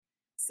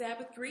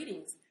Sabbath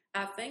greetings.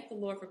 I thank the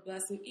Lord for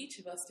blessing each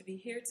of us to be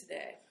here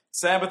today.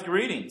 Sabbath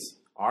greetings.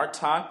 Our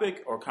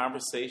topic or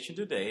conversation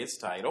today is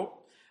titled,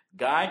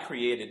 God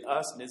created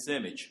us in His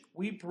image.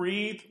 We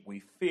breathe,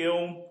 we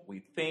feel, we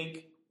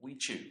think, we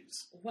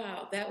choose.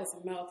 Wow, that was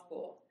a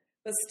mouthful.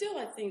 But still,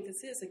 I think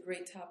this is a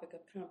great topic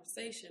of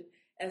conversation,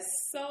 as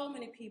so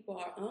many people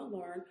are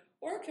unlearned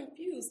or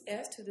confused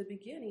as to the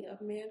beginning of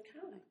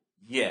mankind.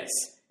 Yes,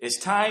 it's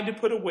time to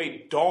put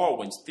away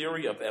Darwin's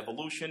theory of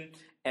evolution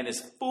and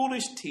his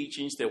foolish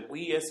teachings that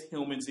we as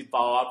humans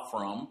evolved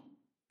from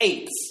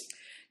apes.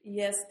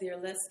 Yes, dear,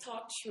 let's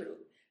talk truth.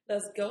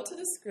 Let's go to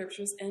the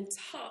scriptures and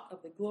talk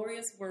of the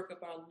glorious work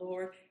of our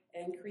Lord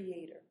and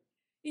Creator.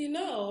 You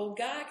know,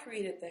 God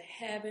created the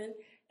heaven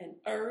and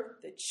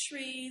earth, the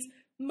trees,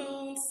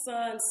 moon,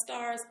 sun,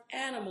 stars,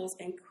 animals,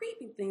 and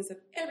creeping things of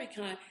every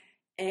kind,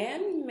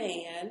 and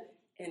man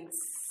in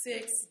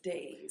 6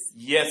 days.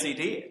 Yes, He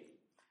did.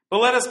 But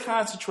let us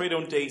concentrate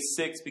on day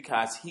 6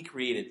 because He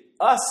created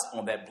us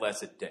on that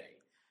blessed day.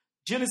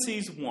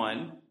 Genesis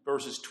 1,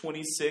 verses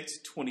 26,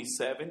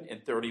 27,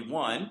 and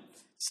 31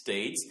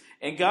 states,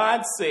 And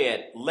God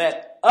said,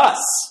 Let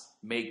us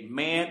make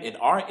man in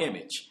our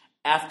image,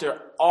 after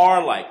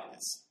our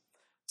likeness.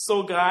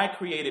 So God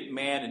created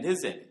man in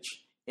His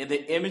image. In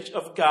the image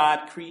of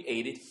God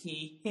created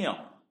He him.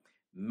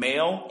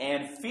 Male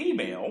and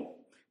female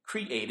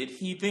created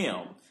He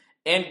them.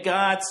 And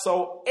God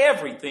saw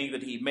everything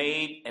that He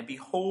made, and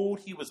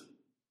behold, He was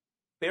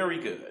very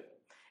good.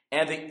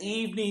 And the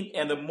evening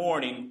and the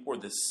morning were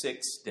the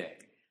 6th day.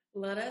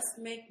 Let us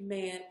make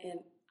man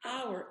in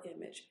our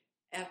image,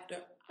 after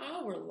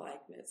our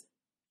likeness.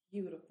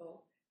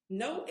 Beautiful.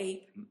 No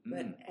ape,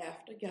 but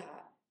after God.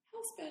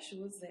 How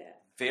special is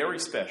that? Very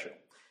special.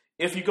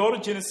 If you go to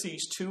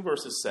Genesis 2,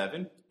 verses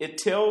 7, it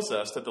tells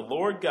us that the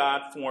Lord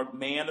God formed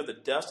man of the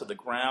dust of the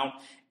ground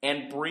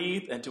and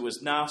breathed into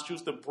his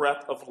nostrils the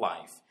breath of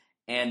life,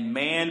 and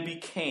man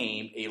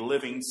became a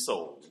living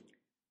soul.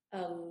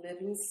 A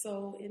living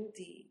soul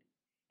indeed.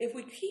 If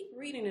we keep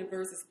reading in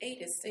verses 8,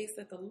 it states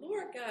that the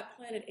Lord God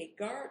planted a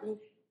garden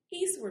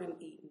eastward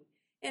in Eden,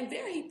 and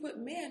there He put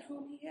man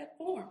whom He had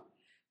formed.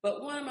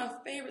 But one of my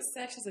favorite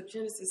sections of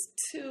Genesis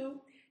 2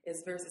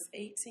 is verses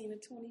 18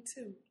 and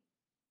 22.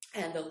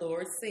 And the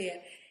Lord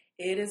said,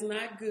 It is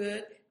not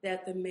good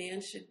that the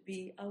man should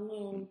be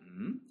alone.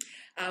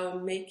 I will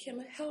make him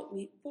a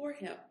helpmeet for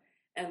him.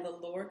 And the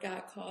Lord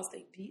God caused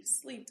a deep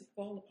sleep to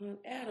fall upon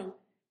Adam,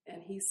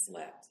 and he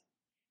slept.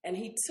 And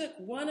He took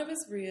one of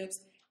his ribs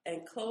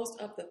and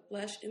closed up the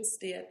flesh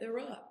instead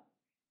thereof.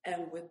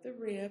 And with the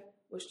rib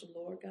which the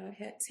Lord God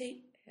had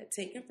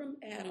taken from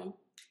Adam,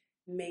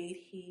 made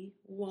He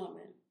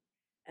woman,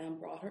 and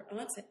brought her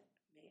unto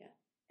man.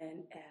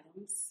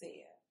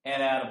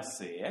 And Adam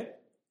said,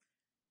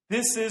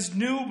 This is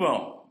new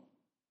bone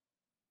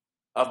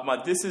of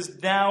my. This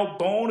is now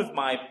bone of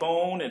my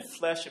bone and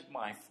flesh of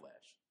my flesh.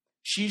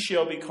 She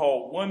shall be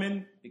called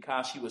woman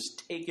because she was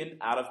taken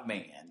out of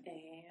man.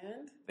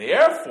 And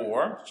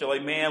Therefore shall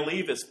a man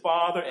leave his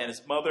father and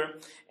his mother,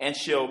 and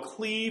shall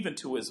cleave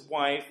unto his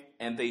wife,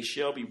 and they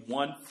shall be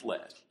one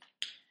flesh.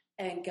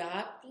 And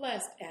God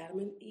blessed Adam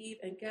and Eve,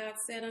 and God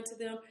said unto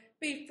them,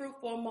 Be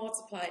fruitful and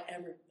multiply,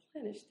 and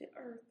replenish the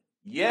earth.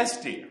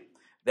 Yes, dear.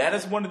 That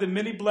is one of the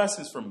many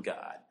blessings from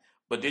God.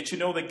 But did you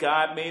know that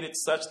God made it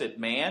such that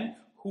man,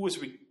 who was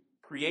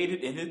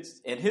created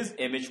in his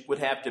image, would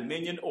have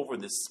dominion over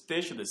the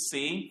fish of the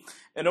sea,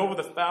 and over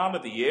the fowl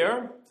of the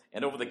air,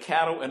 and over the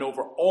cattle, and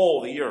over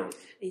all the earth?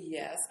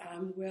 Yes,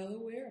 I'm well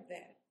aware of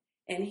that.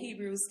 In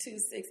Hebrews 2,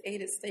 6,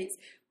 8, it states,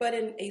 But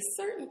in a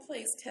certain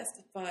place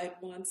testified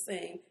one,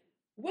 saying,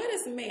 What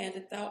is man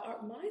that thou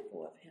art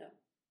mindful of him?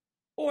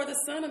 Or the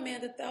son of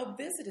man that thou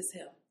visitest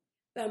him?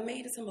 Thou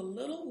madest him a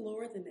little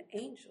lower than the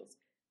angels.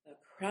 Thou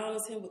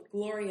crownest him with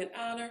glory and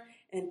honor,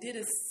 and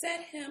didst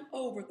set him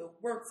over the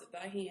works of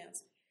thy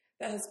hands.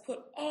 Thou hast put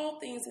all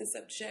things in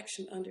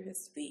subjection under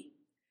his feet.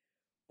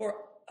 For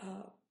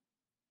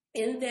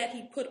in that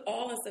He put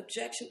all in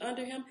subjection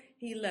under him,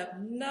 He left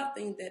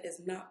nothing that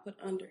is not put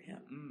under him.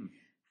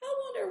 How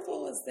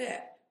wonderful is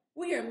that?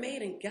 We are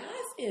made in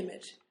God's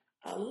image,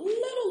 a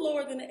little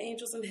lower than the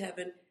angels in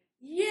heaven,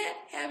 yet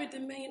having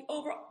dominion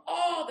over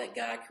all that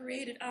God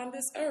created on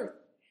this earth.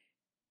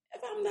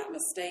 If I'm not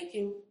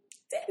mistaken,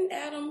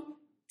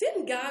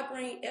 didn't God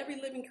bring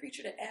every living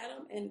creature to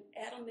Adam, and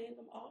Adam named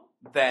them all?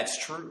 That's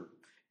true.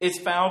 It's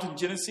found in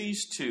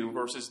Genesis 2,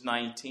 verses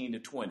 19 to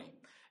 20.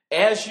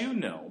 As you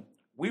know,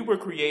 we were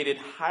created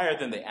higher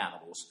than the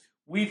animals.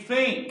 We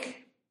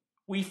think,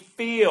 we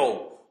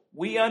feel,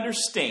 we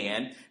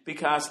understand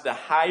because of the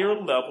higher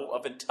level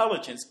of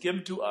intelligence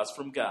given to us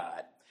from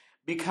God.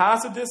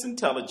 Because of this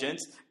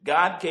intelligence,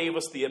 God gave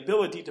us the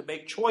ability to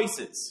make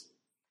choices,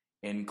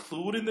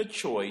 including the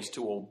choice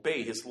to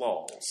obey His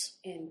laws.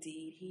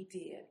 Indeed, He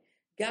did.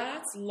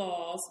 God's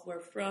laws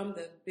were from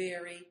the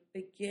very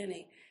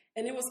beginning,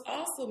 and it was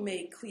also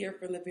made clear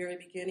from the very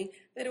beginning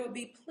that it would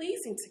be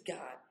pleasing to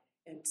God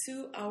and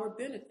to our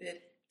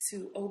benefit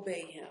to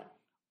obey Him.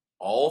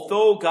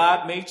 Although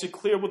God makes it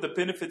clear what the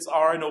benefits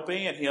are in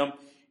obeying Him,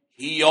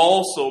 He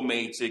also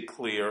makes it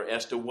clear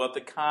as to what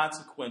the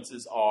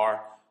consequences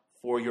are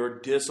for your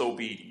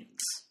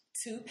disobedience.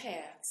 Two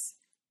paths,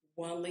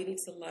 one leading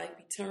to life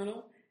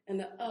eternal and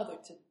the other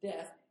to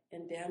death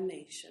and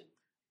damnation.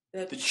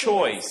 The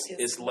choice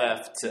is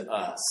left to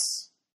us.